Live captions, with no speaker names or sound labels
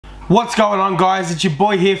What's going on, guys? It's your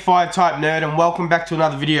boy here, FireTypeNerd, and welcome back to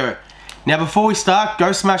another video. Now before we start,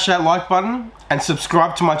 go smash that like button and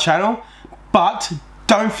subscribe to my channel, but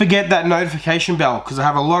don't forget that notification bell because I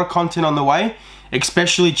have a lot of content on the way,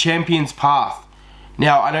 especially Champions Path.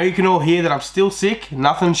 Now I know you can all hear that I'm still sick,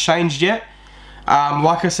 nothing's changed yet.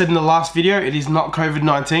 Like I said in the last video, it is not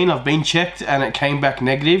COVID-19. I've been checked and it came back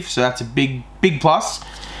negative, so that's a big plus.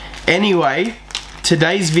 Anyway,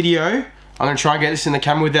 today's video, I'm going to try and get this in the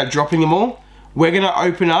camera without dropping them all. We're going to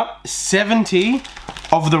open up 70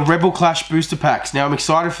 of the Rebel Clash booster packs. Now I'm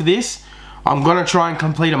excited for this. I'm going to try and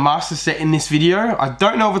complete a master set in this video. I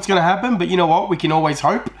don't know if it's going to happen, but you know what? We can always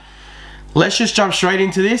hope. Let's just jump straight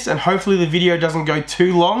into this and hopefully the video doesn't go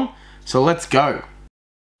too long. So let's go.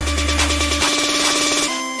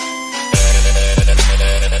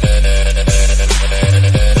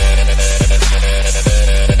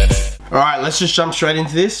 Alright, let's just jump straight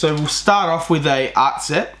into this. So we'll start off with a art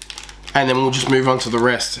set and then we'll just move on to the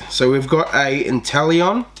rest. So we've got a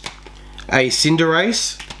Inteleon, a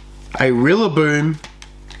Cinderace, a Rillaboom,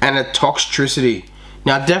 and a Toxtricity.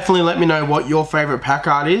 Now definitely let me know what your favorite pack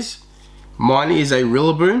art is. Mine is a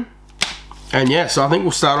Rillaboom. And yeah, so I think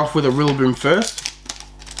we'll start off with a Rillaboom first.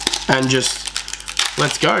 And just,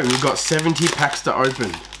 let's go. We've got 70 packs to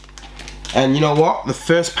open. And you know what? The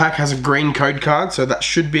first pack has a green code card, so that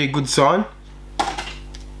should be a good sign.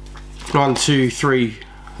 1, 2, 3,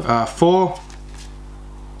 4.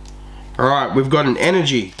 Alright, we've got an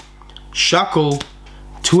Energy, Shuckle,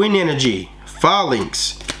 Twin Energy,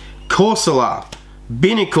 Farlinks, Corsola,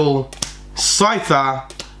 Binnacle, Scyther,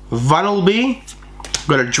 Vunnelby,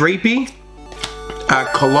 got a Dreepy, a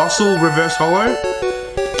Colossal Reverse Holo,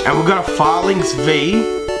 and we've got a Farlinks V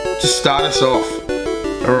to start us off.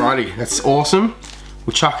 Alrighty, that's awesome.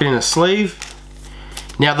 We'll chuck it in a sleeve.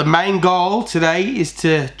 Now the main goal today is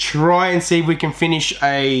to try and see if we can finish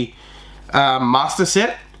a master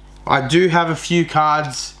set. I do have a few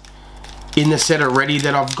cards in the set already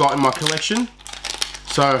that I've got in my collection,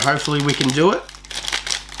 so hopefully we can do it.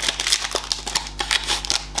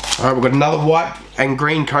 Alright, we've got another white and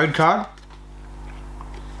green code card.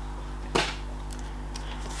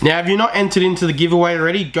 Now if you're not entered into the giveaway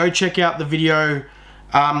already, go check out the video.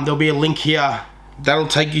 There'll be a link here that'll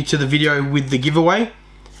take you to the video with the giveaway.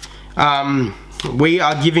 We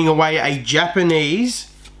are giving away a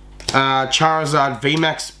Japanese Charizard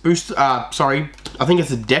VMAX booster. Sorry, I think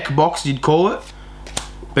it's a deck box you'd call it.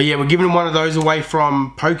 But yeah, we're giving one of those away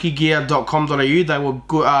from pokegear.com.au. They were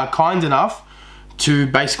kind enough to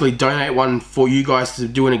basically donate one for you guys to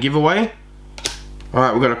do in a giveaway.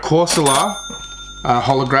 Alright, we've got a Corsola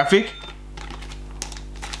holographic.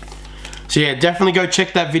 So yeah, definitely go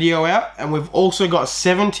check that video out. And we've also got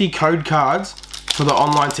 70 code cards for the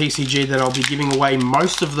online TCG that I'll be giving away,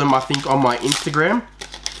 most of them I think on my Instagram.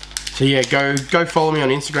 So yeah, go follow me on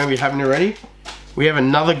Instagram if you haven't already. We have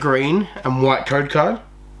another green and white code card.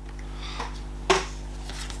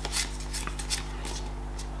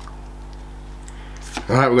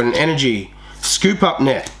 Alright, we've got an Energy, Scoop Up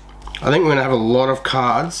Net. I think we're going to have a lot of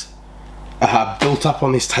cards built up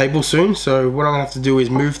on this table soon, so what I'm going to have to do is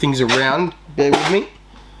move things around. Bear with me.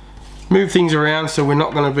 Move things around so we're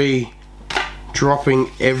not going to be dropping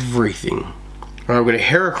everything. Alright, we've got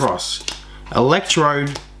a Heracross,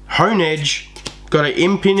 Electrode, Honedge, got an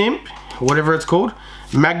Impinimp, whatever it's called,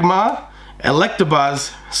 Magmar,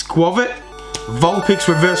 Electabuzz, Squavit, Vulpix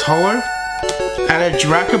Reverse Holo, and a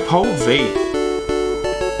Dracopult V.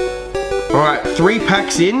 Alright, 3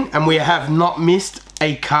 packs in and we have not missed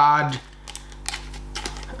a card,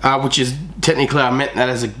 which is technically I meant that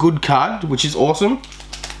as a good card, which is awesome.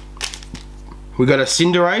 We got a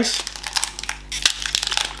Cinderace.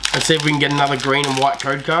 Let's see if we can get another green and white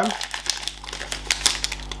code card.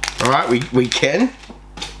 Alright, we can.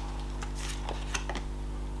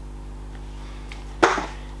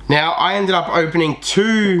 Now I ended up opening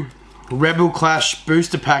 2 Rebel Clash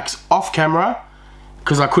booster packs off camera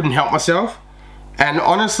because I couldn't help myself. And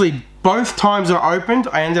honestly, both times I opened,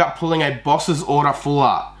 I ended up pulling a Boss's Order full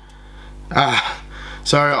art.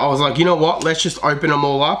 So I was like, you know what, let's just open them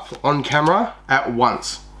all up on camera at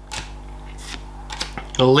once.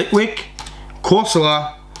 A Litwick,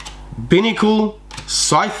 Corsola, Binnacle,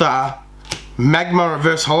 Scyther, Magma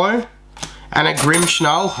Reverse Holo, and a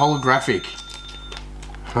Grimmsnarl holographic.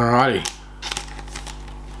 Alrighty.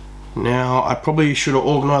 Now, I probably should have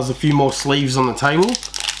organised a few more sleeves on the table.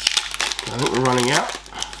 I think we're running out.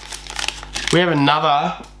 We have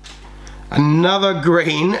another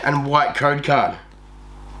green and white code card.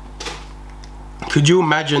 Could you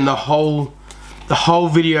imagine the whole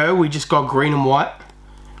video we just got green and white?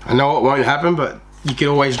 I know it won't happen, but you can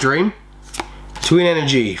always dream. Twin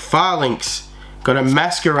Energy, Farlinks, got a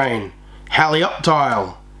Masquerain,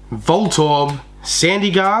 Halioptile, Voltorb,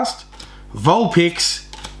 Sandygast, Vulpix,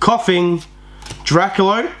 Coughing,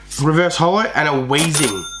 Dracolote, Reverse Holo, and a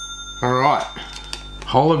Wheezing. Alright,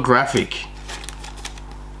 holographic.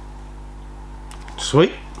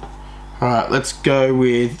 Sweet. Alright, let's go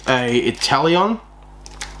with a Italion.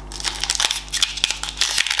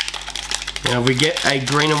 Now if we get a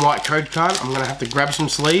green and white code card, I'm going to have to grab some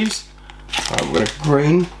sleeves. Alright, we've got a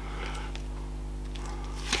green.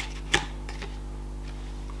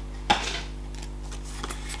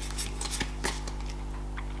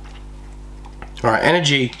 Alright,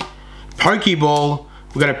 energy. Pokeball.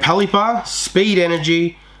 We've got a Pelipper, Speed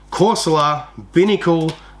Energy, Corsola,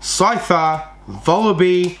 Binnacle, Scyther,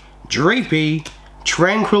 Volibee, Dreepy,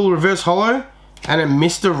 Tranquil Reverse Holo, and a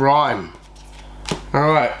Mr. Rhyme.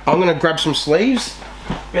 Alright, I'm going to grab some sleeves.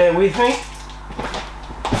 Bear with me.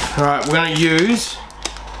 Alright, we're going to use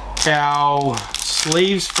our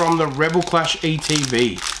sleeves from the Rebel Clash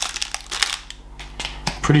ETB.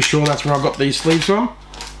 Pretty sure that's where I got these sleeves from.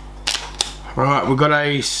 Alright, we've got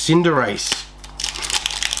a Cinderace.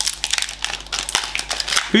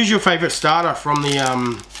 Who's your favourite starter from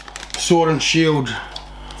the Sword and Shield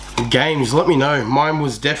games? Let me know. Mine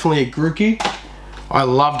was definitely a Grookey. I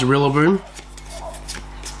loved Rillaboom.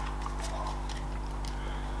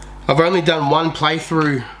 I've only done one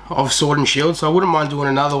playthrough of Sword and Shield, so I wouldn't mind doing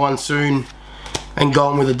another one soon and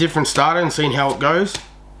going with a different starter and seeing how it goes.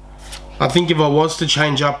 I think if I was to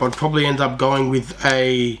change up, I'd probably end up going with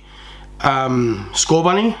a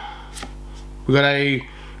Scorbunny. We got a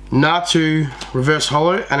Natu Reverse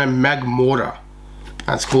Holo and a Magmortar.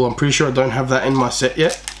 That's cool. I'm pretty sure I don't have that in my set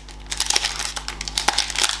yet.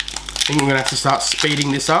 I think I'm gonna have to start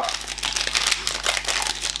speeding this up.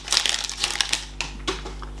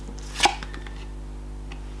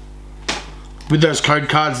 With those code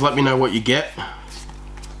cards, let me know what you get.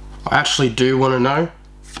 I actually do want to know.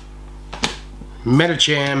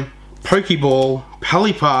 Medicham, Pokeball,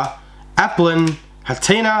 Pelipper, Applin,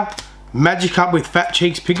 Hatenna, Magikarp with Fat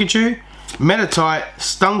Cheeks Pikachu, Meditite,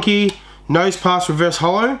 Stunky, Nosepass Reverse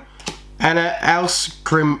Holo, and a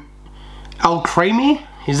Alcremie.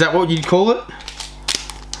 Is that what you'd call it?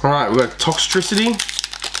 Alright, we've got Toxtricity.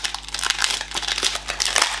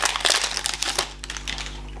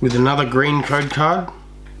 With another green code card.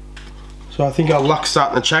 So I think our luck's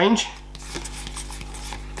starting to change.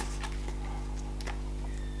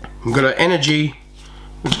 We've got an Energy,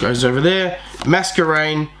 which goes over there.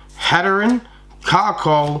 Masquerain, Hatteran,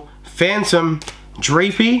 Carkol, Phantom,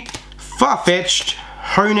 Dreepy, Farfetch'd,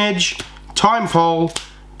 Honedge, Timepole,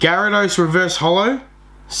 Gyarados Reverse Holo.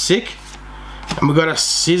 Sick. And we've got a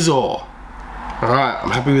Scizor. Alright, I'm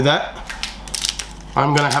happy with that.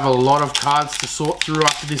 I'm going to have a lot of cards to sort through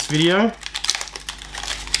after this video.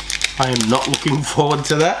 I am not looking forward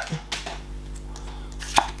to that.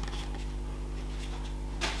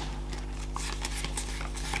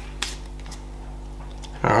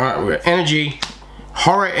 Alright, we've got Energy,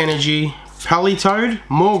 Horror Energy, Palitoad,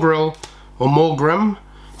 Morgrel or Morgrem,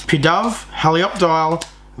 Pidove, Halioptile,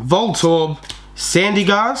 Voltorb,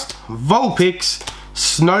 Sandygast, Vulpix,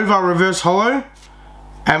 Snova Reverse Holo,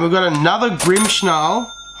 and we've got another Grimmsnarl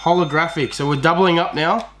holographic. So we're doubling up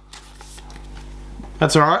now.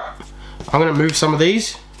 That's alright. I'm going to move some of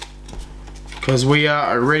these because we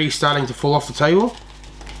are already starting to fall off the table.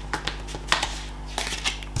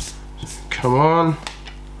 Come on.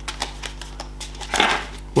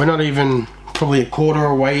 We're not even probably a quarter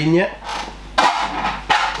away in yet.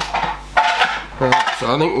 Alright,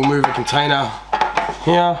 so I think we'll move a container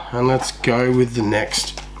here and let's go with the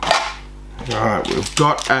next. Alright, we've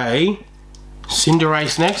got a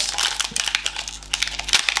Cinderace next.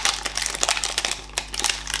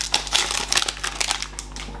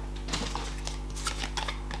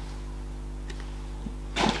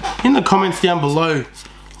 In the comments down below,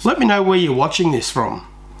 let me know where you're watching this from.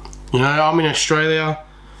 You know, I'm in Australia.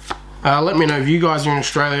 Let me know if you guys are in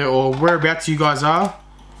Australia or whereabouts you guys are.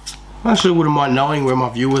 I actually wouldn't mind knowing where my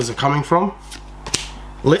viewers are coming from.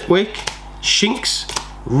 Litwick, Shinx,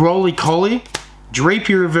 Roly Collie,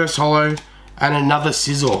 Dreepy Reverse Holo, and another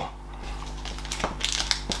Scizor.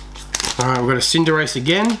 Alright, we've got a Cinderace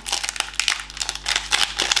again.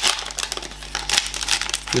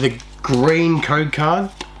 With a green code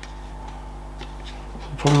card.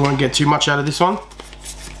 Probably won't get too much out of this one.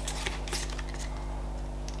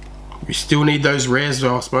 We still need those rares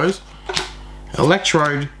though, I suppose.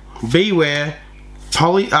 Electrode, Beware,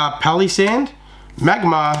 Palisand,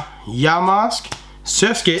 Magmar, Yamask,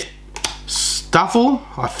 Surskit, Stuffle.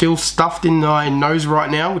 I feel stuffed in my nose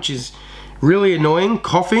right now, which is really annoying.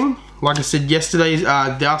 Coughing, Like I said yesterday's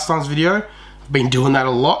Dark Stars video, I've been doing that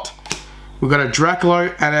a lot. We've got a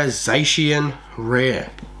Draclo and a Zacian rare.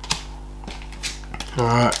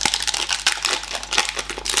 Alright.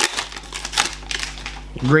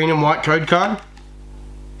 Green and white code card.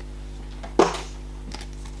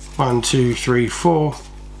 1, 2, 3, 4.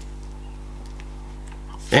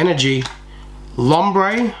 Energy.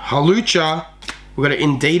 Lombre, Halucha. We've got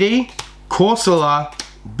an Indidi, Corsola,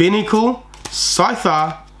 Binnacle,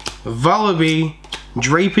 Scyther, Vullaby,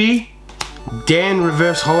 Dreepy, Dan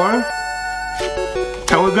Reverse Holo.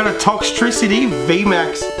 And we've got a Toxtricity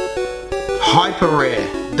VMAX Hyper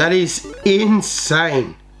Rare. That is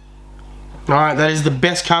insane. Alright, that is the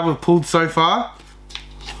best card we've pulled so far.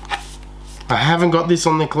 I haven't got this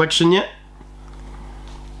on the collection yet.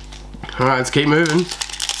 Alright, let's keep moving.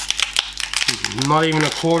 Not even a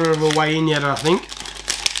quarter of a way in yet, I think.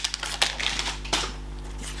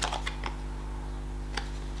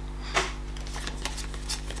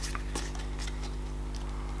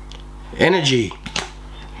 Energy.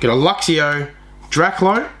 Got a Luxio,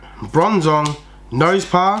 Draclo, Bronzong,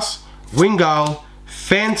 Nosepass, Wingull,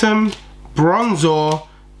 Phantom, Bronzor,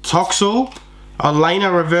 Toxel,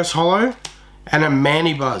 Elena Reverse Holo, and a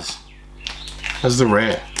Mandibuzz as the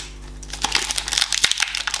rare.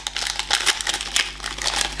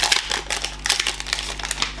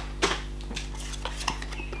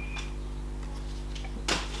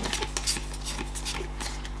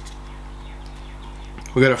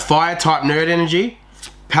 We got a FireTypeNerd Energy,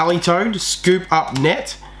 Palitoad, Scoop Up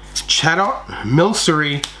Net, Chatot,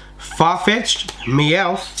 Milcery, Farfetch'd,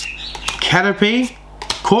 Meowth, Caterpie,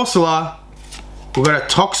 Corsola. We've got a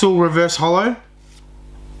Toxel Reverse Holo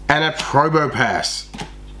and a Probopass,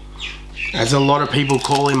 as a lot of people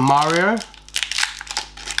call him Mario.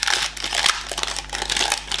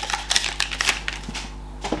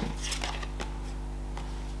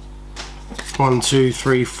 One, 2,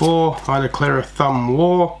 3, 4. I declare a thumb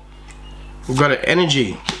war. We've got an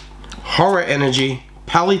Energy, Horror Energy,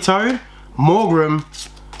 Palitoad, Morgrem.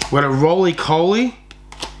 We've got a Roly-Coly,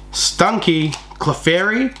 Stunky,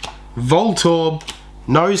 Clefairy, Voltorb,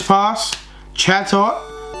 Nosepass,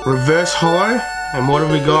 Chatot, Reverse Holo, and what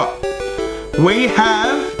have we got? We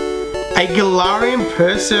have a Galarian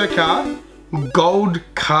Berserker gold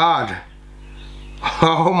card.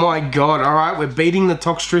 Oh my god, alright, we're beating the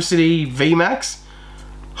Toxtricity VMAX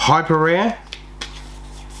Hyper Rare.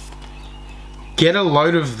 Get a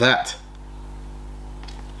load of that.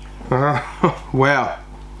 Wow.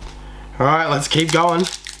 Alright, let's keep going.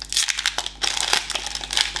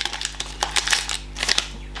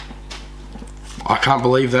 I can't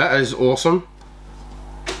believe that. That is awesome.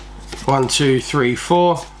 1, 2, 3,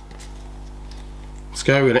 4. Let's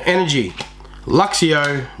go with an Energy,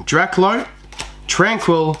 Luxio, Draclo,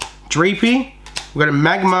 Tranquil, Dreepy. We've got a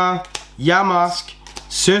Magmar, Yamask,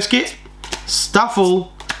 Surskit,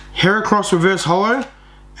 Stuffle, Heracross Reverse Holo,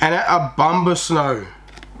 and a Bulbasaur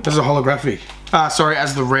as a holographic. Sorry,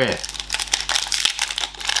 as the rare.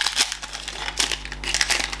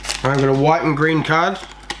 I've got a white and green card.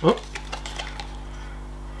 Oh.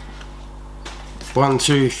 1,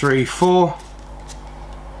 2, 3, 4.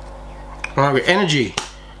 Alright, we've got Energy.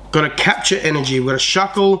 Got a Capture Energy. We've got a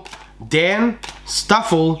Shuckle, Dan,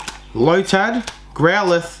 Stuffle, Lotad,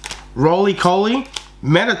 Growlithe, Roly-Coly,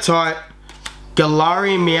 Meditite,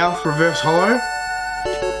 Galarian Meowth Reverse Holo,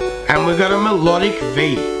 and we've got a Melodic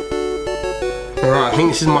V. Alright, I think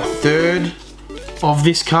this is my third of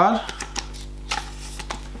this card.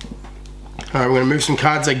 Alright, we're going to move some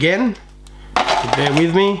cards again. So bear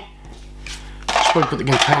with me. Just probably put the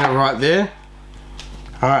container right there.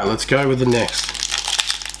 Alright, let's go with the next.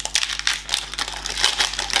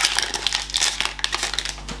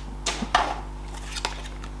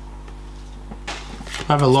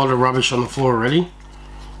 I have a lot of rubbish on the floor already.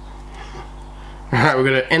 Alright, we've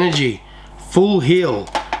got an Energy, Full Heal,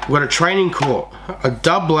 we've got a Training Court, a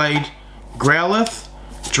Doublade, Growlithe,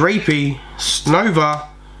 Dreepy, Snova,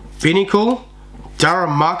 Binnacle,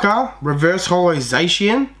 Darumaka, Reverse Holo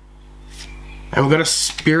Zacian, and we've got a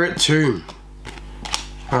Spirit Tomb.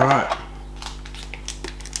 Alright.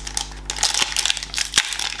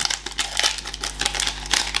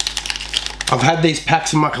 I've had these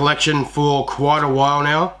packs in my collection for quite a while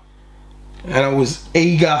now, and I was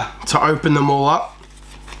eager to open them all up.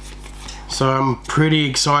 So I'm pretty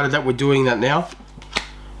excited that we're doing that now.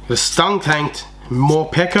 The Stuntanked,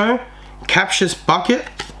 Morpeko, Captious Bucket,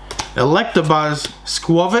 Electabuzz,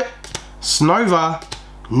 Squavit, Snova,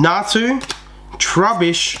 Natu,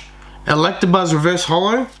 Trubbish, Electabuzz Reverse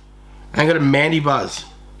Holo, and got a Mandibuzz.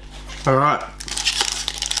 Alright.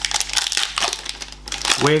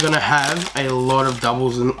 we're gonna have a lot of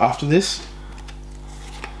doubles after this.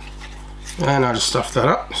 And I just stuffed that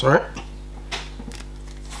up, sorry.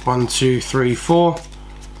 1, 2, 3, 4.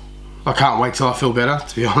 I can't wait till I feel better,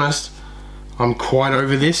 to be honest. I'm quite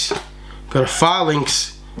over this. Got a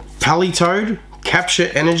Firelynx, Palitoad, Capture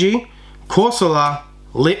Energy, Corsola,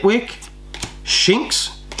 Litwick,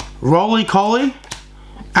 Shinx, Roly Collie,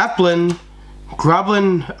 Applin,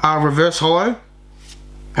 Grublin Reverse Holo,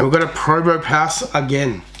 and we've got a Probopass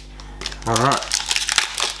again. Alright.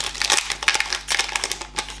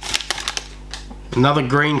 Another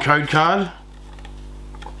green code card.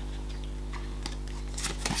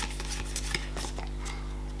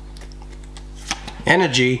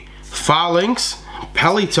 Energy, Firelynx,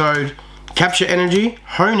 Palitoad, Capture Energy,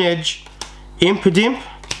 Honedge, Impidimp,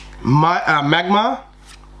 Magma,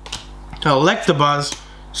 Electabuzz,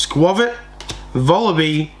 Squavit,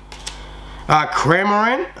 Volibee,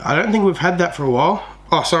 Cramorant. I don't think we've had that for a while.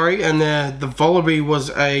 Oh, sorry, and the Volibee was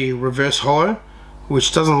a reverse holo,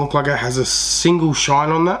 which doesn't look like it has a single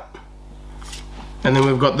shine on that. And then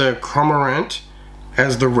we've got the Cramorant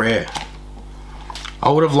as the rare. I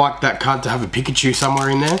would have liked that card to have a Pikachu somewhere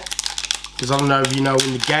in there, because I don't know if you know,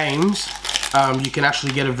 in the games you can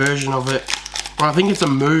actually get a version of it, or I think it's a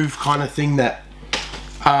move kind of thing that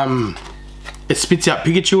it spits out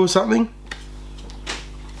Pikachu or something.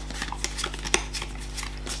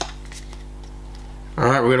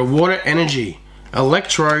 Alright, we've got a Water Energy,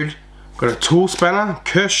 Electrode, got a Tool Spanner,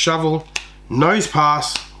 Curse Shovel, Nose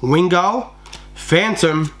Pass, Wingull,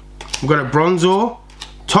 Phantom, we've got a Bronzor,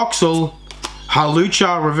 Toxel,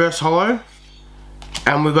 Halucha Reverse Holo,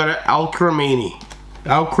 and we've got an Alcremie.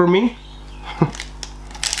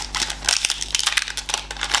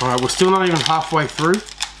 Alright, we're still not even halfway through.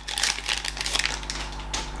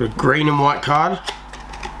 Got a green and white card.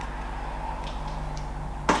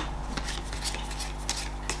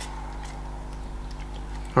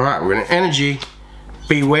 Alright, we're going to Energy,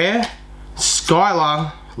 Beware,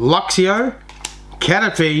 Skylar, Luxio,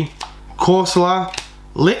 Caterpie, Corsola,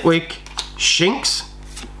 Litwick, Shinx.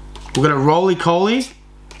 We've got a Roly Collie,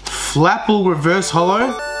 Flapple Reverse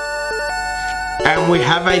Holo, and we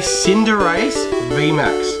have a Cinderace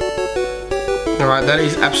VMAX. Alright, that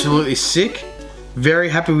is absolutely sick. Very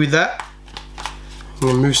happy with that. I'm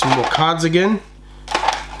going to move some more cards again.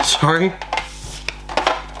 Sorry.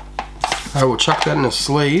 I will chuck that in a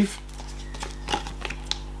sleeve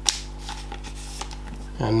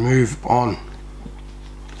and move on.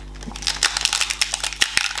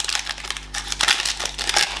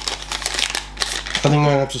 I think I'm going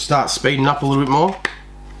to have to start speeding up a little bit more.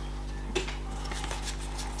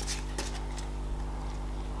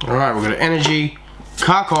 Alright, we've got Energy,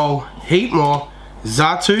 Carkol, Heatmore,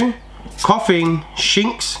 Xatu, Coughing,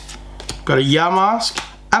 Shinx, got a Yamask,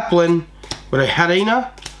 Applin, got a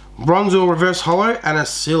Hadina, Bronzor Reverse Holo, and a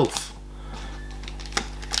Sylph.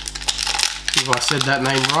 If I said that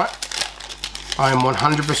name right, I am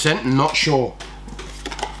 100% not sure.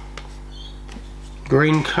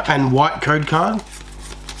 Green and white code card.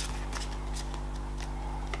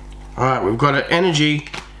 Alright, we've got an Energy,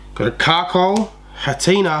 got a Carkol,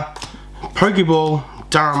 Hatina, Pokeball,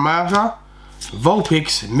 Darumaka,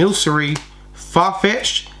 Vulpix, Milcery,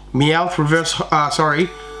 Farfetch'd, Meowth Reverse,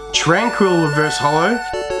 Tranquil Reverse Holo,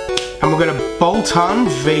 and we've got a Boltund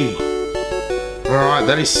V. Alright,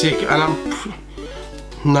 that is sick. And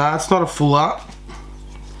nah, it's not a full art.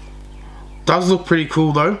 Does look pretty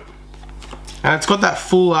cool though. And it's got that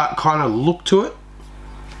full art kind of look to it.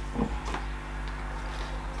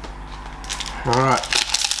 Alright.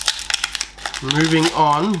 Moving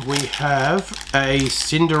on, we have a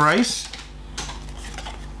Cinderace.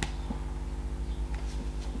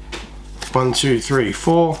 1, 2, 3,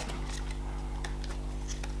 4.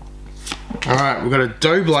 Alright, we've got a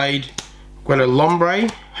Doublade, we've got a Lombre,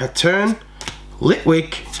 Haturn,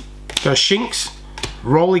 Litwick, got a Shinx,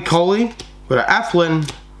 Roly Collie, we've got an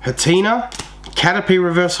Applin, Hatina, Caterpie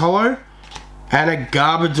Reverse Holo, and a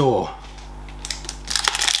Garbodor.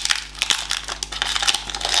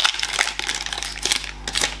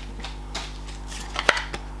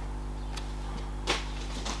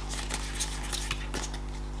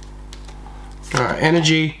 Alright,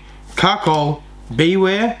 Energy, Carkol,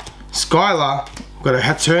 Beware, Skylar, we've got a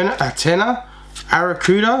Hatena,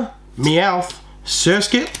 Arrokuda, Meowth,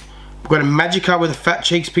 Surskit, we've got a Magikarp with a Fat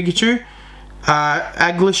Cheeks Pikachu,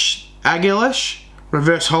 Aguilish,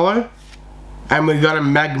 Reverse Holo, and we've got a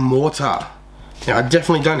Magmortar. Now I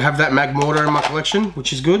definitely don't have that Magmortar in my collection,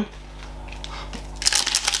 which is good.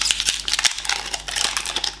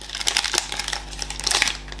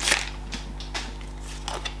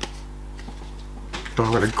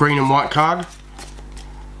 I've got a green and white card.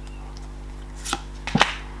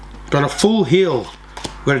 got a full heel,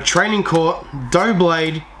 got a training court, dough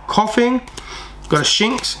blade, coughing, got a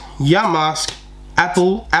Shinx, Yamask,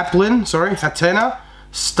 Applin, sorry, Hatena,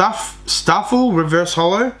 Stuffle, reverse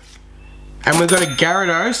holo, and we've got a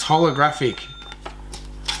Gyarados holographic.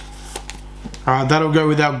 That'll go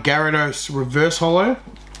with our Gyarados reverse holo.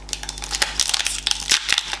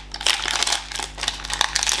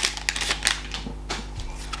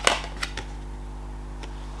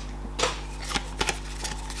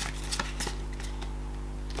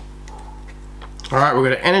 Alright, we've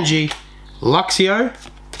got an Energy, Luxio,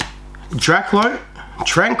 Draclo,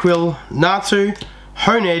 Tranquil, Natu,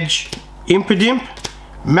 Honedge, Impidimp,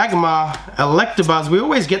 Magmar, Electabuzz. We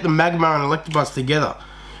always get the Magmar and Electabuzz together.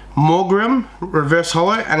 Morgrim, reverse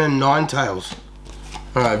holo, and a Ninetales.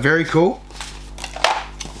 Alright, very cool.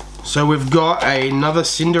 So we've got another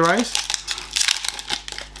Cinderace.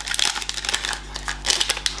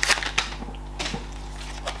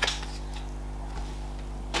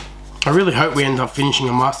 I really hope we end up finishing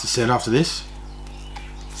a master set after this.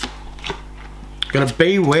 Got a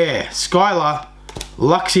Beware, Skylar,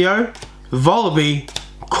 Luxio, Volibee,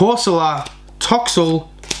 Corsola, Toxel,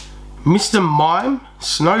 Mr. Mime,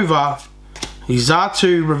 Snova,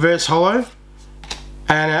 Xatu reverse holo,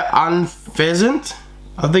 and an Unpheasant,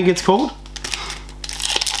 I think it's called.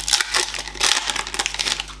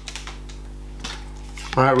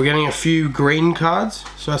 Alright, we're getting a few green cards,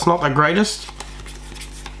 so that's not the greatest.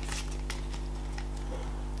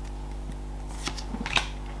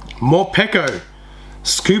 Morpeko,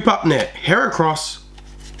 Scoop Up Net, Heracross,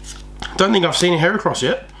 don't think I've seen a Heracross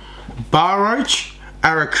yet, Barroach,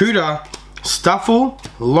 Arrokuda, Stuffle,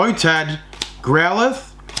 Lotad,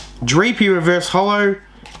 Growlithe, Dreepy reverse holo,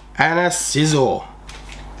 and a Scizor.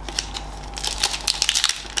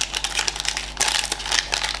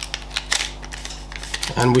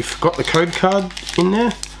 And we've got the code card in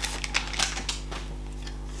there.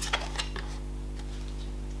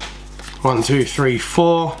 1, 2, 3,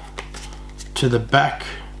 4 to the back,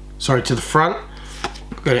 sorry, to the front.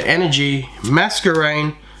 We've got an Energy,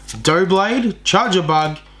 Masquerain, Doughblade,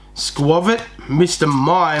 Charjabug, Squavit, Mr.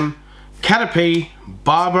 Mime, Caterpie,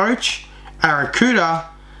 Barboach, Arrokuda,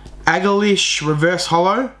 Agalish reverse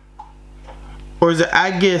holo, or is it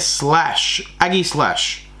Aggie Slash?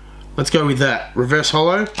 Let's go with that, reverse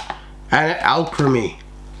holo, and an Alchemy.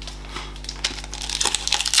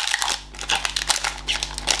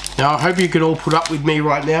 Now I hope you could all put up with me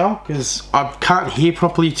right now, because I can't hear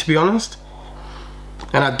properly, to be honest.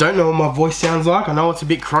 And I don't know what my voice sounds like. I know it's a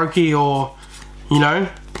bit croaky, or, you know.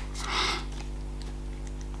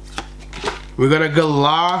 We've got a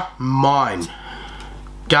Galar Mine,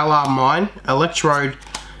 Electrode,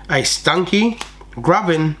 a Stunky,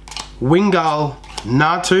 Grubbin, Wingull,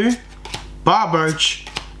 Natu, Barboach,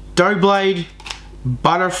 Doughblade,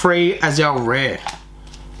 Butterfree as our rare.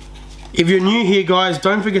 If you're new here, guys,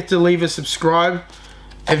 don't forget to leave a subscribe.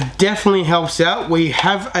 It definitely helps out. We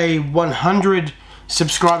have a 100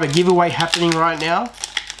 subscriber giveaway happening right now,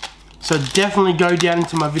 so definitely go down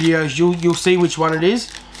into my videos. You'll see which one it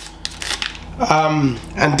is,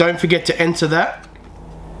 and don't forget to enter that.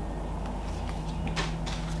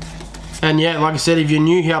 And yeah, like I said, if you're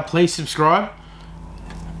new here, please subscribe.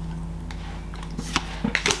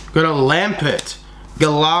 Got a Lampert,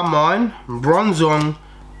 Galar Mine, Bronzong,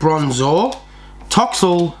 Bronzor,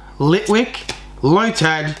 Toxel, Litwick,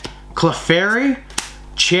 Lotad, Clefairy,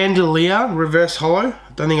 Chandelier, reverse holo.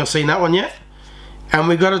 Don't think I've seen that one yet. And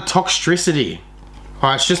we got a Toxtricity.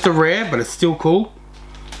 Alright, it's just a rare, but it's still cool.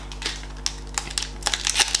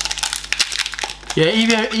 Yeah,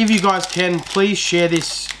 if you guys can, please share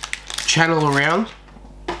this channel around.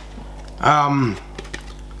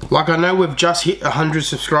 Like, I know we've just hit 100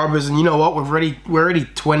 subscribers, and you know what? we're already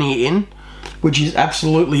 20 in, which is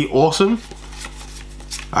absolutely awesome.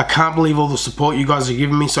 I can't believe all the support you guys are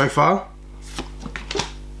giving me so far.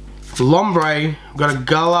 Lombre, got a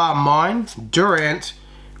Galar Mine, Durant,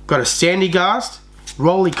 got a Sandygast,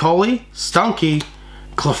 Roly-Coly, Stunky,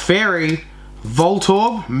 Clefairy,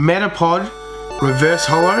 Voltorb, Metapod, reverse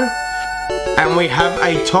holo, and we have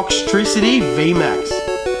a Toxtricity VMAX.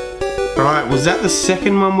 Alright, was that the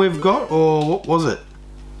second one we've got, or what was it?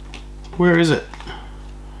 Where is it?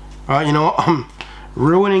 Alright, you know what, I'm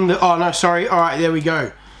ruining the, oh no, sorry, alright, there we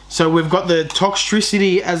go. So we've got the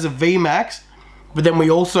Toxtricity as a VMAX, but then we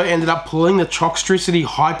also ended up pulling the Toxtricity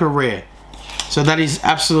Hyper Rare. So that is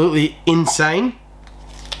absolutely insane.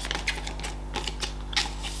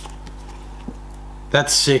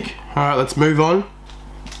 That's sick. Alright, let's move on.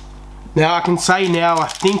 Now I can say now, I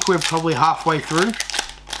think we're probably halfway through,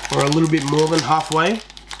 or a little bit more than halfway.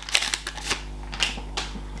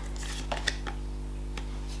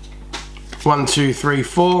 1, 2, 3,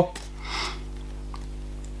 4.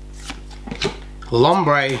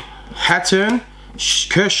 Lombre, Hattern,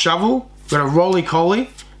 Curse Shovel, we've got a Roly-Coly,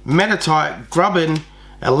 Metatite, Grubbin,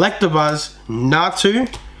 Electabuzz,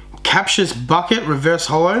 Natu, Captious Bucket, Reverse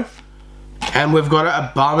Holo, and we've got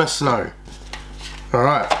a Barmer Snow.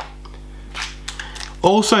 Alright.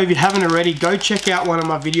 Also, if you haven't already, go check out one of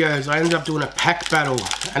my videos. I ended up doing a pack battle,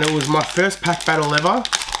 and it was my first pack battle ever.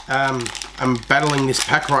 I'm battling this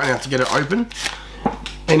pack right now to get it open.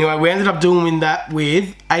 Anyway, we ended up doing that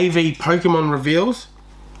with AV Pokemon Reveals.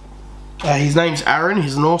 His name's Aaron.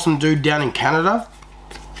 He's an awesome dude down in Canada.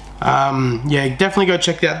 Yeah, definitely go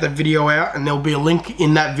check that video out, and there'll be a link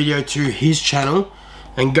in that video to his channel,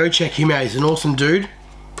 and go check him out. He's an awesome dude,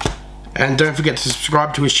 and don't forget to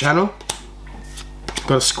subscribe to his channel.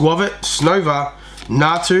 Got a Squavit, Snova,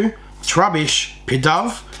 Natu, Trubbish,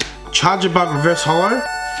 Pidove, Charjabug Reverse Holo,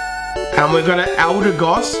 and we've got an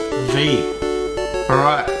Eldegoss V.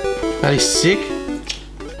 Alright, that is sick.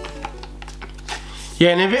 Yeah,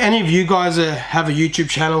 and if any of you guys have a YouTube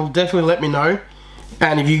channel, definitely let me know.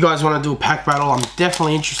 And if you guys want to do a pack battle, I'm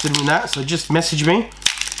definitely interested in that. So just message me,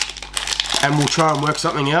 and we'll try and work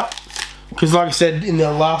something out. Because like I said in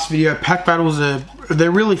the last video, pack battles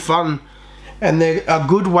they're really fun, and they're a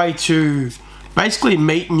good way to basically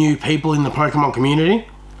meet new people in the Pokemon community.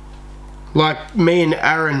 Like me and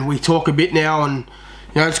Aaron, we talk a bit now, and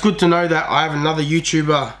you know, it's good to know that I have another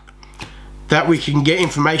YouTuber that we can get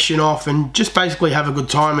information off and just basically have a good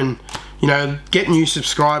time, and you know, get new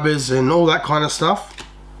subscribers and all that kind of stuff.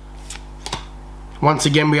 Once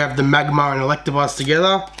again, we have the Magma and Electabuzz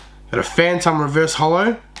together, got a Phantom Reverse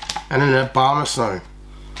Holo, and then a Barmer Snow.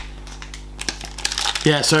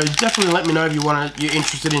 Yeah, so definitely let me know if you're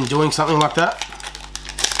interested in doing something like that.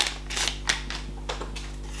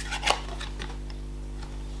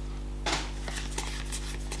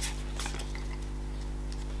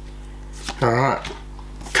 Alright,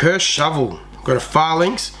 Curse Shovel, got a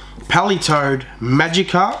Farlinks, Palitoad,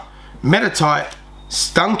 Magikarp, Metatite,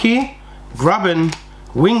 Stunky, Grubbin,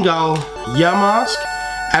 Wingull, Yamask,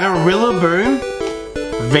 and a Rillaboom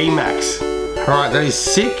VMAX. Alright, that is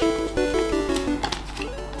sick.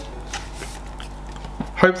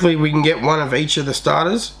 Hopefully we can get one of each of the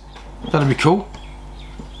starters. That'll be cool.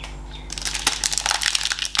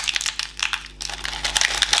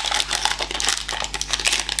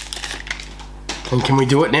 And can we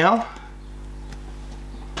do it now?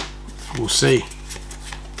 We'll see.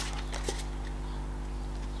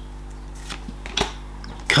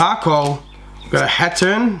 Carkol, got a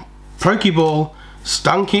Hattern, Pokeball,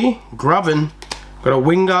 Stunky, Grubbin, got a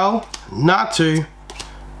Wingull, Natu,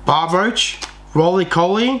 Barboach,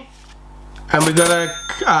 Roly-Coly, and we got a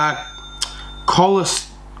Colossal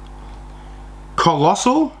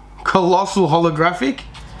Holographic.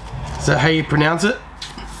 Is that how you pronounce it?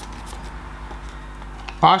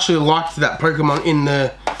 I actually liked that Pokemon in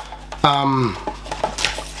the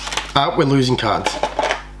we're losing cards.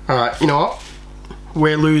 Alright, you know what?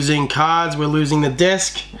 We're losing cards, we're losing the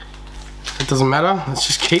desk. It doesn't matter, let's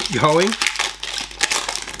just keep going.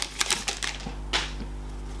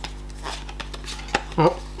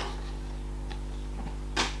 Oh.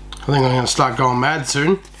 I think I'm going to start going mad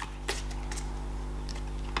soon.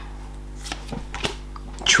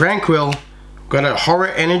 Tranquil, got a Horror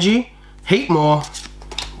Energy, Heatmore,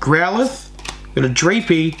 Growlithe, got a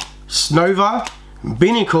Dreepy, Snova,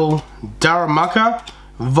 Binacle, Darumaka,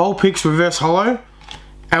 Vulpix Reverse Holo,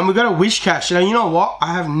 and we got a Wishcash. Now you know what?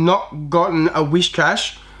 I have not gotten a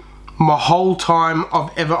Wishcash my whole time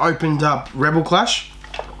I've ever opened up Rebel Clash.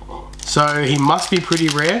 So he must be pretty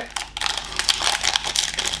rare.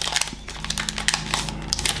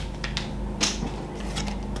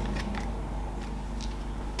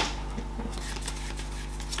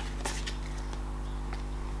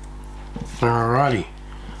 Alrighty.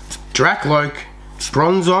 Drakloak,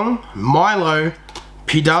 Bronzong, Milo,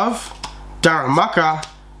 Pidove, Darumaka,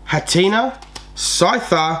 Hatina,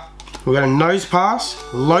 Scyther, we've got a Nosepass,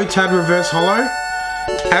 Lotad Reverse Holo,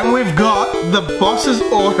 and we've got the Boss's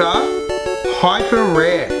Order Hyper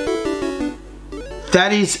Rare.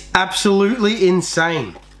 That is absolutely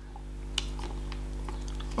insane.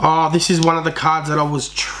 Oh, this is one of the cards that I was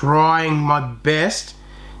trying my best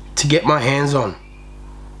to get my hands on.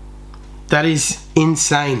 That is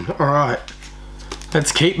insane. Alright,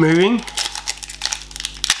 let's keep moving.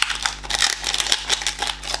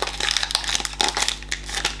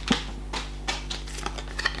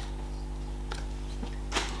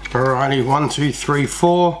 Alrighty, 1, 2, 3,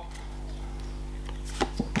 4.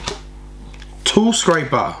 Tool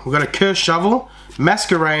Scraper. We've got a Curse Shovel,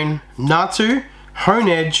 Masquerain, Natu,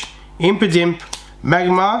 Honedge, Impidimp,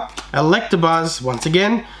 Magmar, Electabuzz, once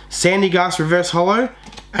again, Sandygast Reverse Holo,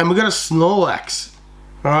 and we've got a Snorlax.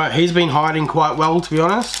 Alright, he's been hiding quite well, to be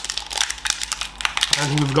honest. I don't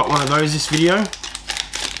think we've got one of those this video.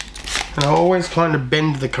 And I always kind of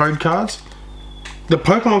bend the code cards. The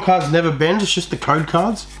Pokemon cards never bend, it's just the code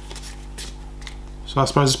cards. So I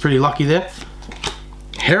suppose it's pretty lucky there.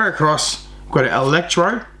 Heracross, got an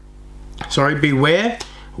Electro, Beware,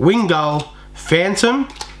 Wingull, Phantom,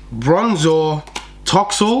 Bronzor,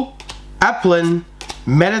 Toxel, Applin,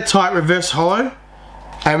 Meta-type Reverse Holo,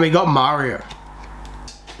 and we got Mario.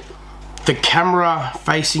 The camera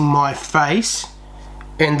facing my face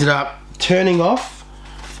ended up turning off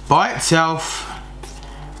by itself,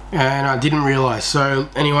 and I didn't realize. So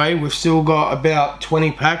anyway, we've still got about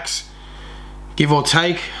 20 packs, give or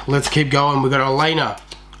take. Let's keep going. We've got Elena,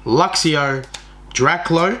 Luxio,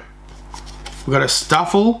 Draclo, we've got a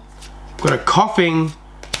Stuffle, we've got a Coughing,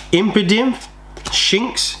 Impidimp,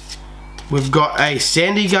 Shinx, we've got a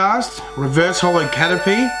Sandygast, Reverse Holo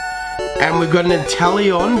Caterpie, and we've got an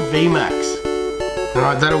Inteleon VMAX.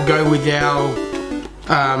 Alright, that'll go with our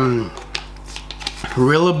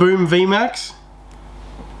Rillaboom VMAX.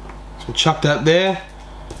 So chuck that there.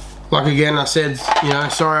 Like again, I said, you know,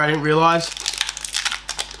 sorry I didn't realise.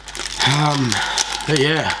 But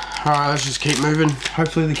yeah, alright, let's just keep moving.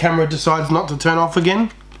 Hopefully the camera decides not to turn off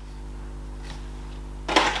again.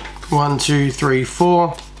 1, 2, 3,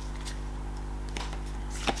 4.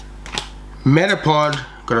 Metapod,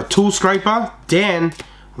 got a Tool Scraper, Dan,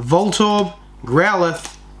 Voltorb,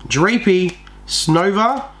 Growlithe, Dreepy,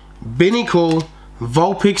 Snova, Binacle,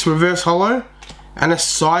 Vulpix Reverse Holo, and a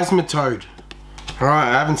Seismitoad. Alright,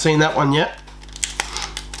 I haven't seen that one yet.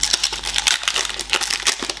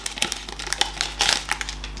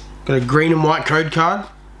 Got a green and white code card.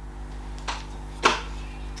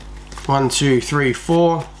 1, 2, 3,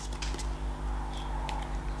 4.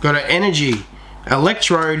 Got an Energy,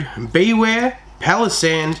 Electrode, Beware,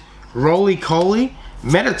 Palisand, Roly-Coly,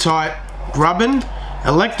 Meta-type, Grubbin,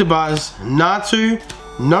 Electabuzz, Natu,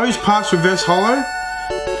 Nosepass Reverse Holo,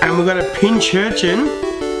 and we've got a Pinchurchin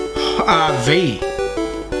V.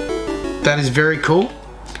 That is very cool.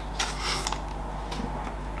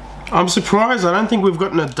 I'm surprised, I don't think we've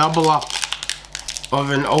gotten a double up of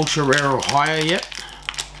an ultra rare or higher yet,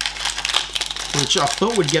 which I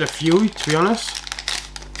thought we'd get a few, to be honest.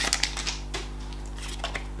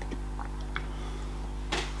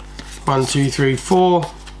 One, two, three, 4.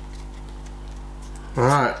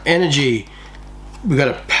 Alright, Energy. We got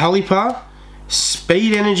a Pelipper,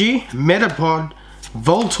 Speed Energy, Metapod,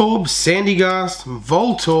 Voltorb, Sandygast,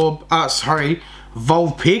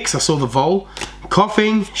 Vulpix, I saw the Vol,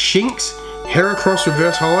 Coughing, Shinx, Heracross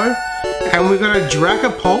Reverse Holo, and we got a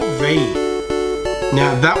Dracopult V.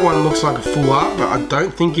 Now that one looks like a full art, but I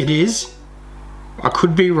don't think it is. I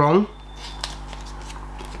could be wrong.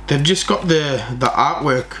 They've just got the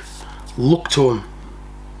artwork look to them.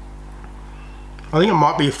 I think it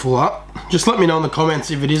might be a full art. Just let me know in the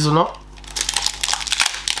comments if it is or not.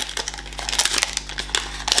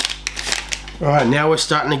 Alright, now we're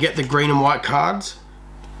starting to get the green and white cards.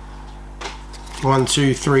 1,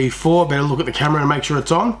 2, 3, 4. Better look at the camera and make sure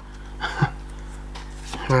it's on.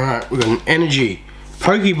 Alright, we've got an Energy,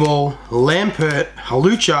 Pokeball, Lampert,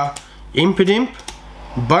 Halucha, Impidimp,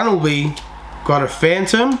 Bunnelby, got a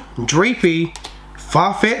Phantom, Dreepy,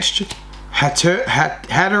 Farfetch'd,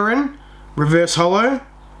 Hatteran, Reverse Holo,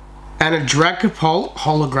 and a Dracopult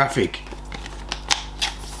holographic.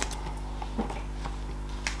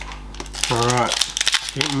 Alright,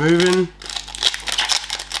 keep moving.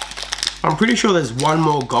 I'm pretty sure there's one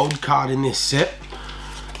more gold card in this set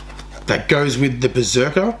that goes with the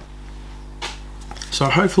Berserker. So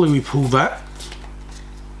hopefully we pull that.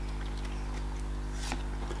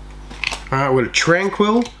 Alright, we've got a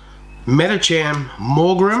Tranquil, Metacham,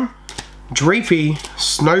 Morgrem, Dreepy,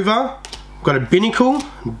 Snova, got a Binacle,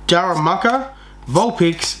 Darumaka,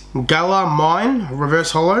 Vulpix, Galar Mine,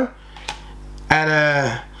 Reverse Holo, and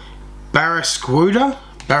a Barraskewda.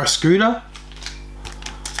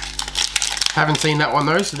 Haven't seen that one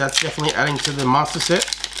though, so that's definitely adding to the master set.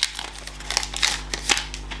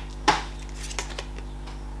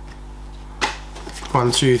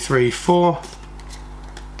 One, two, three, 4.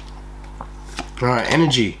 Alright,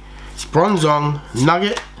 Energy, Bronzong,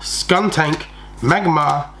 Nugget, Skuntank,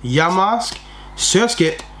 Magmar, Yamask,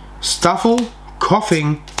 Surskit, Stuffle,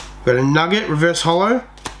 Coughing, we've got a Nugget Reverse Holo,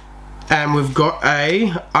 and we've got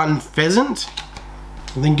a Unpheasant,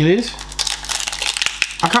 I think it is.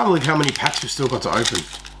 I can't believe how many packs we've still got to open.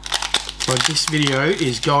 Like, this video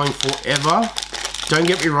is going forever. Don't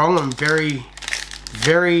get me wrong, I'm very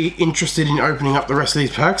very interested in opening up the rest of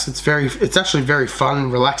these packs. It's actually very fun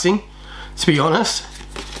and relaxing, to be honest.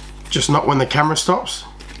 Just not when the camera stops.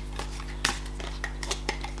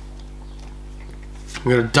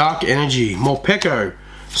 We've got a Dark Energy, Morpeko,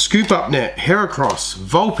 Scoop Up Net, Heracross,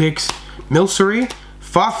 Vulpix, Milcery,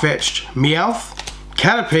 Farfetch'd, Meowth,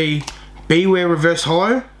 Caterpie, Beware Reverse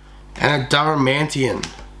Holo, and a Daramantian.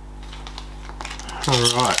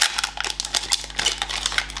 Alright.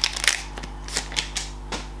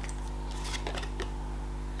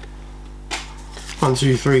 One,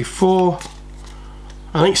 two, three, four.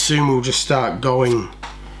 I think soon we'll just start going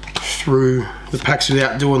through the packs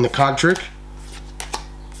without doing the card trick.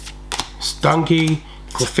 Stunky,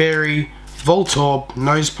 Clefairy, Voltorb,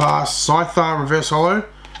 Nosepass, Scyther, Reverse Holo,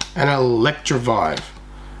 and Electrovivre.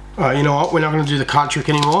 Alright, you know what? We're not going to do the card trick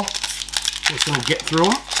anymore. We're just going to get through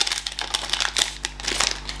them.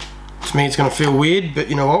 To me, it's going to feel weird, but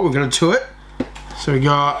you know what? We're going to do it. So we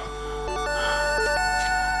got...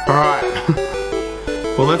 Alright.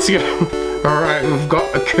 Well, let's go. Alright, we've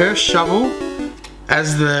got a Cursed Shovel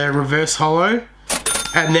as the Reverse Holo.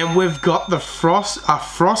 And then we've got the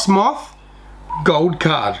Frostmoth gold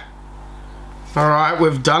card. Alright,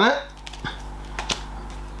 we've done it.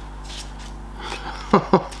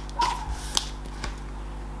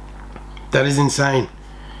 That is insane.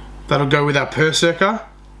 That'll go with our Berserker.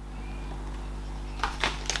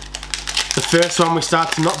 The first one we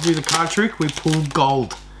start to not do the card trick, we pull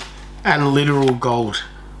gold. And literal gold.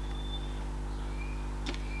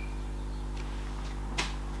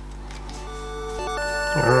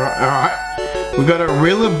 Alright. We got a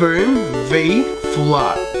Rillaboom V Full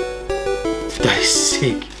Art. That is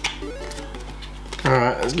sick.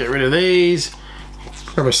 Alright, let's get rid of these.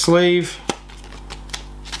 Grab a sleeve.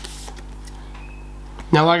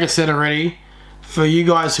 Now, like I said already, for you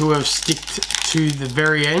guys who have sticked to the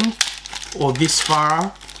very end, or this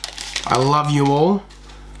far, I love you all.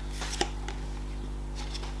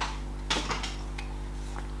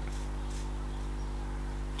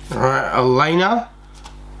 Alright, Elena,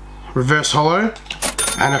 Reverse Holo,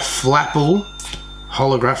 and a Flapple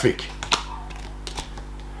holographic.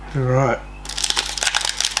 Alright.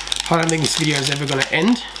 I don't think this video is ever going to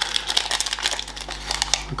end.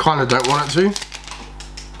 I kind of don't want it to.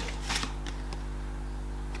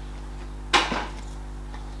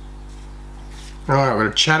 Alright, we've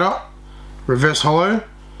got a Chatot, Reverse Holo,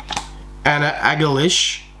 and an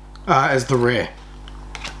Agalish as the rare.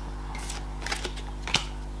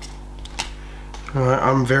 Alright,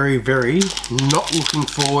 I'm very, very not looking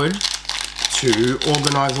forward to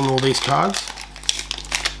organising all these cards.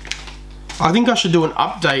 I think I should do an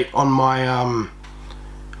update on my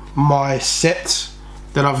my sets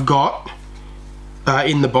that I've got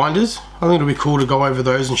in the binders. I think it'll be cool to go over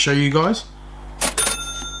those and show you guys.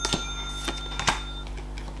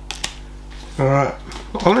 Alright,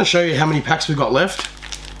 I'm going to show you how many packs we've got left.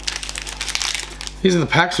 These are the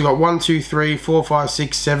packs. We've got 1, 2, 3, 4, 5,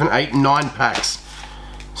 6, 7, 8, 9 packs.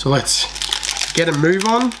 So let's get a move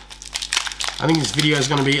on. I think this video is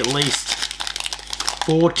going to be at least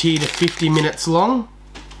 40 to 50 minutes long.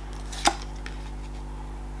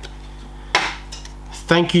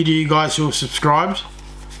 Thank you to you guys who have subscribed.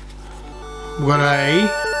 We've got a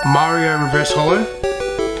Mario Reverse Holo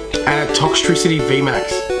and a Toxtricity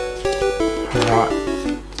VMAX. Alright.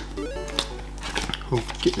 We'll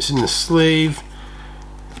get this in the sleeve.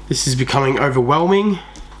 This is becoming overwhelming.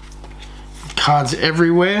 Cards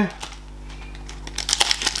everywhere.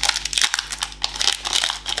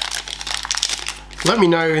 Let me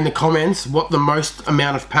know in the comments what the most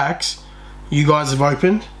amount of packs you guys have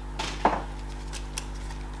opened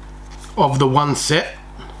of the one set.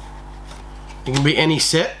 It can be any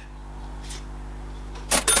set.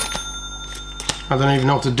 I don't even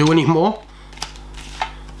know what to do anymore.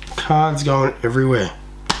 Cards going everywhere.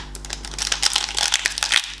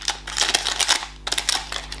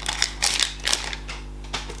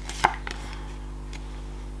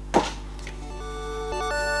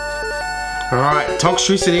 Alright,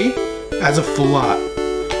 Toxtricity as a full art.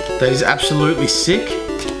 That is absolutely sick.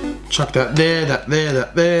 Chuck that there, that there,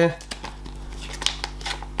 that there.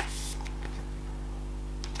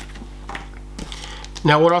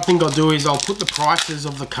 Now what I think I'll do is I'll put the prices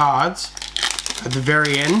of the cards at the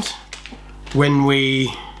very end when we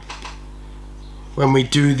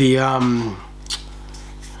do the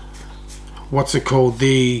what's it called,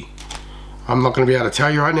 I'm not going to be able to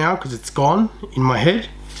tell you right now because it's gone in my head.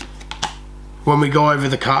 When we go over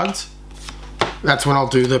the cards, that's when I'll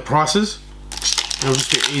do the prices. It'll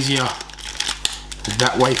just be easier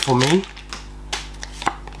that way for me.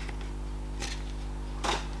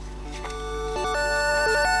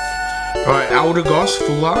 Alright, Eldegoss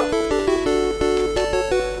full art.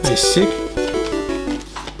 They're sick.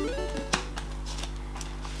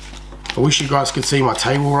 I wish you guys could see my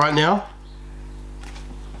table right now.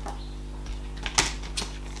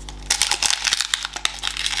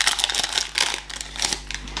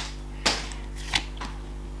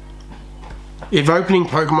 If opening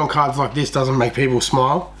Pokemon cards like this doesn't make people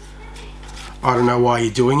smile, I don't know why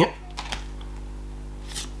you're doing it.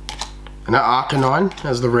 And that Arcanine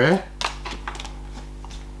as the rare.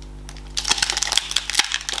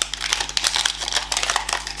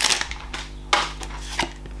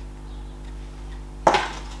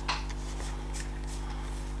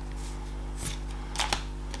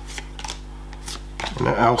 And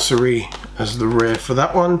an Alcery as the rare for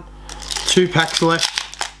that one. 2 packs left.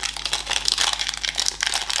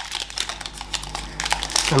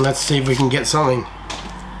 And let's see if we can get something.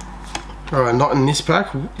 Alright, not in this pack.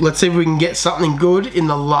 Let's see if we can get something good in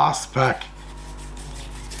the last pack.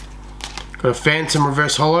 Got a Phantom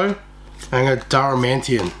Reverse Holo and a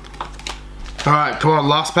Darmanitan. Alright, come on,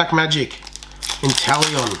 last pack magic.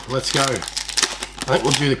 Inteleon, let's go. I think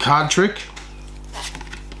we'll do the card trick.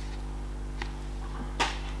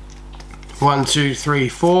 1, 2, 3,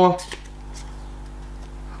 4.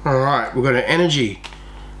 Alright, we've got an Energy,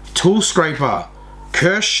 Tool Scraper,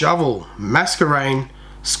 Curse Shovel, Masquerain,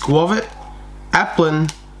 Squavit,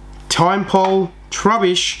 Applin, Time Pole,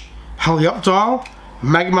 Trubbish, Helioptile,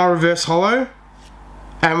 Magma Reverse Holo,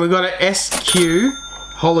 and we've got an SQ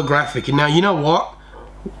holographic. And now you know what?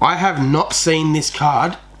 I have not seen this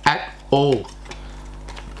card at all.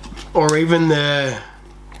 Or even the...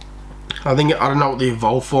 I don't know what the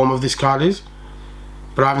evolved form of this card is,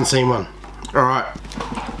 but I haven't seen one. Alright.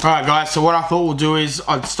 Alright guys, so what I thought we'll do is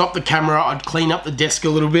I'd stop the camera, I'd clean up the desk a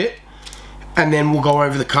little bit, and then we'll go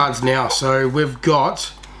over the cards now. So we've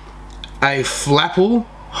got a Flapple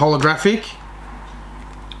holographic,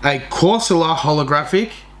 a Corsola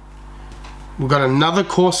holographic, we've got another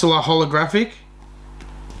Corsola holographic,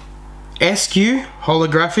 SQ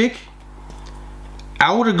holographic,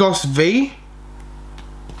 Eldegoss V,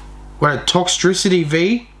 we've got a Toxtricity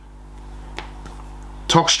V,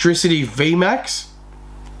 Toxtricity VMAX,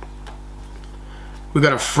 we've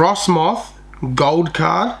got a Frostmoth gold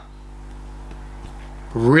card,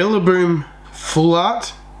 Rillaboom full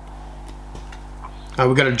art,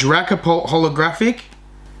 we've got a Dracopult holographic,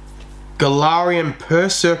 Galarian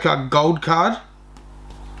Berserker gold card,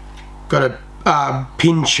 got a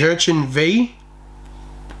Pincurchin V,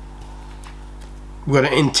 we've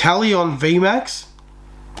got an Inteleon VMAX,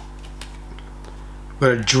 we've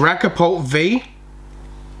got a Dracopult V,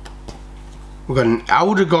 we've got an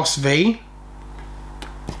Eldegoss V,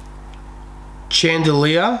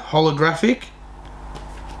 Chandelier holographic,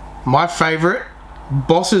 my favourite,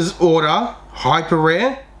 Boss's Order hyper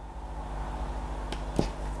rare,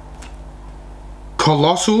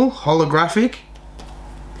 Colossal holographic,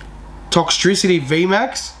 Toxtricity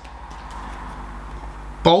VMAX,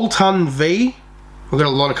 Boltund V, we've got a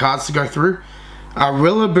lot of cards to go through,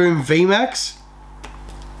 Rillaboom VMAX,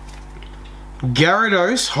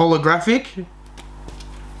 Gyarados holographic,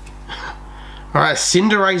 alright,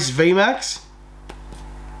 Cinderace VMAX,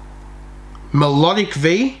 Melodic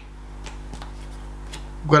V,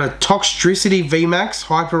 we've got a Toxtricity VMAX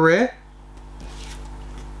hyper rare,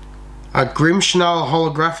 a Grimmsnarl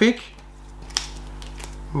holographic,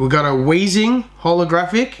 we've got a Weezing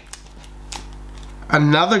holographic,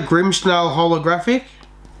 another Grimmsnarl holographic,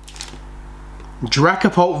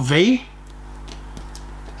 Dracopult V,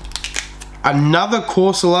 another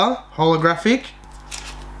Corsola holographic,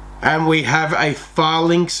 and we have a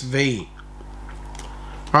Pharynx V.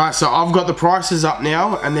 Alright, so I've got the prices up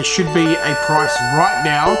now, and there should be a price right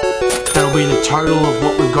now that'll be the total of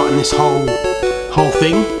what we've got in this whole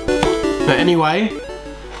thing. But anyway,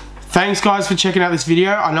 thanks guys for checking out this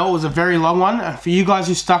video. I know it was a very long one, and for you guys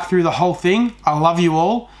who stuck through the whole thing, I love you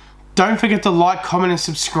all. Don't forget to like, comment and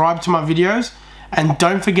subscribe to my videos, and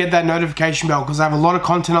don't forget that notification bell because I have a lot of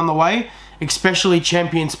content on the way, especially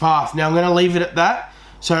Champions Path. Now I'm going to leave it at that,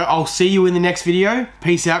 so I'll see you in the next video.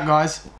 Peace out guys.